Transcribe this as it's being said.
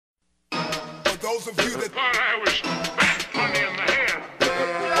those of you that thought I was funny in the head.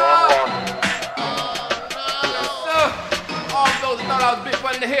 All those that thought I was a bit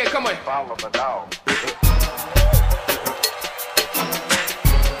funny in the head, come on. Follow the dog.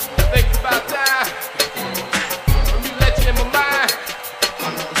 I think it's about time for me to let you in my mind.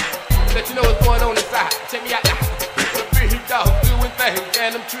 Let you know what's going on inside. Check me out now. The big dog doing things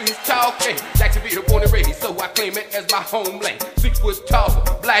and them trees talking. Like to be up on the radio, so I claim it as my homeland. 6 foot tall,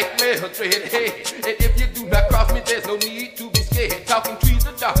 black male, straight head. And if you do not cross me, there's no need to be scared. Talking trees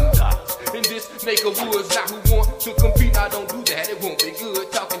are dark dots in this neck of woods. Now who want to compete? I don't do that, it won't be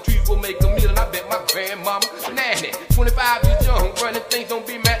good. Talking trees will make a meal, and I bet my grandmama nanny. 25 years young, running things, don't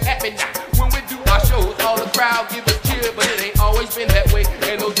be mad at me now. When we do our shows, all the crowd give us cheer, but it ain't always been that way.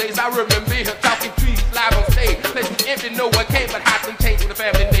 In those days I remember here talking trees live on stage. Places empty, no one came, but hot and taint with the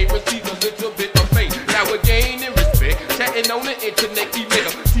family name received a little bit of fame. Now we're gaining respect, chatting on the internet,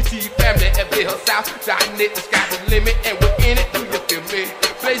 email, TT family at BellSouth.net. The sky's the limit, and we're in it, do you feel me?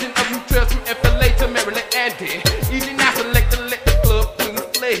 Blazing up new trails from FLA to Maryland and D. Easy now, select to let the club queens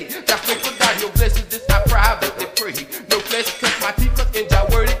play. That's straight for God, your blessings, this I privately pray. No flesh touch my teeth, cause in Jah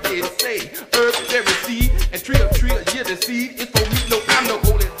word it did say. Herb, berry, seed, and tree, year the seed is for me. No, I'm no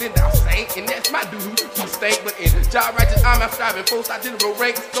holy then thou saint, and that's my dude who stank. But in Jah righteous arm, I'm striving for I general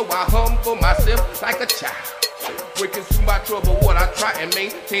ranks, so I humble myself like a child. Working through my trouble, what I try and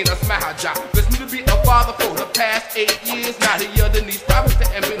maintain a smile job. Bless me to be a father for the past 8 years. Now the other niece promised to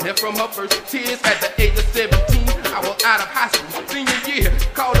and been here from her first tears. At the age of 17, I was out of high school. Senior year,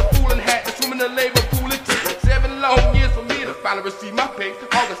 called a fool and had to swim in the labor pool. It took 7 long years for me to finally receive my pay.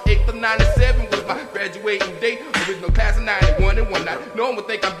 August 8th of 97 was my graduating date. Original class of 91 and one night. No one would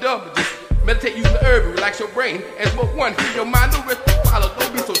think I'm dumb, but just meditate using the herb and relax your brain. And smoke one, free your mind, no rest to follow.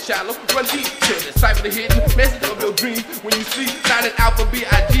 Don't be so shallow, run deep to decipher the hidden message of your dreams. When you see signing out for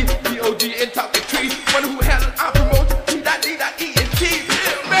B.I.G., D.O.G. and talk to trees. Wonder who had an eye promotion, T.D.E.N.T.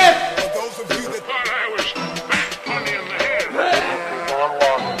 Yeah, man! for those of you that Thought I was funny in the head.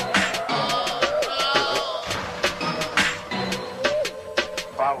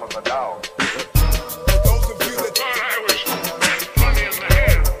 Follow the dog.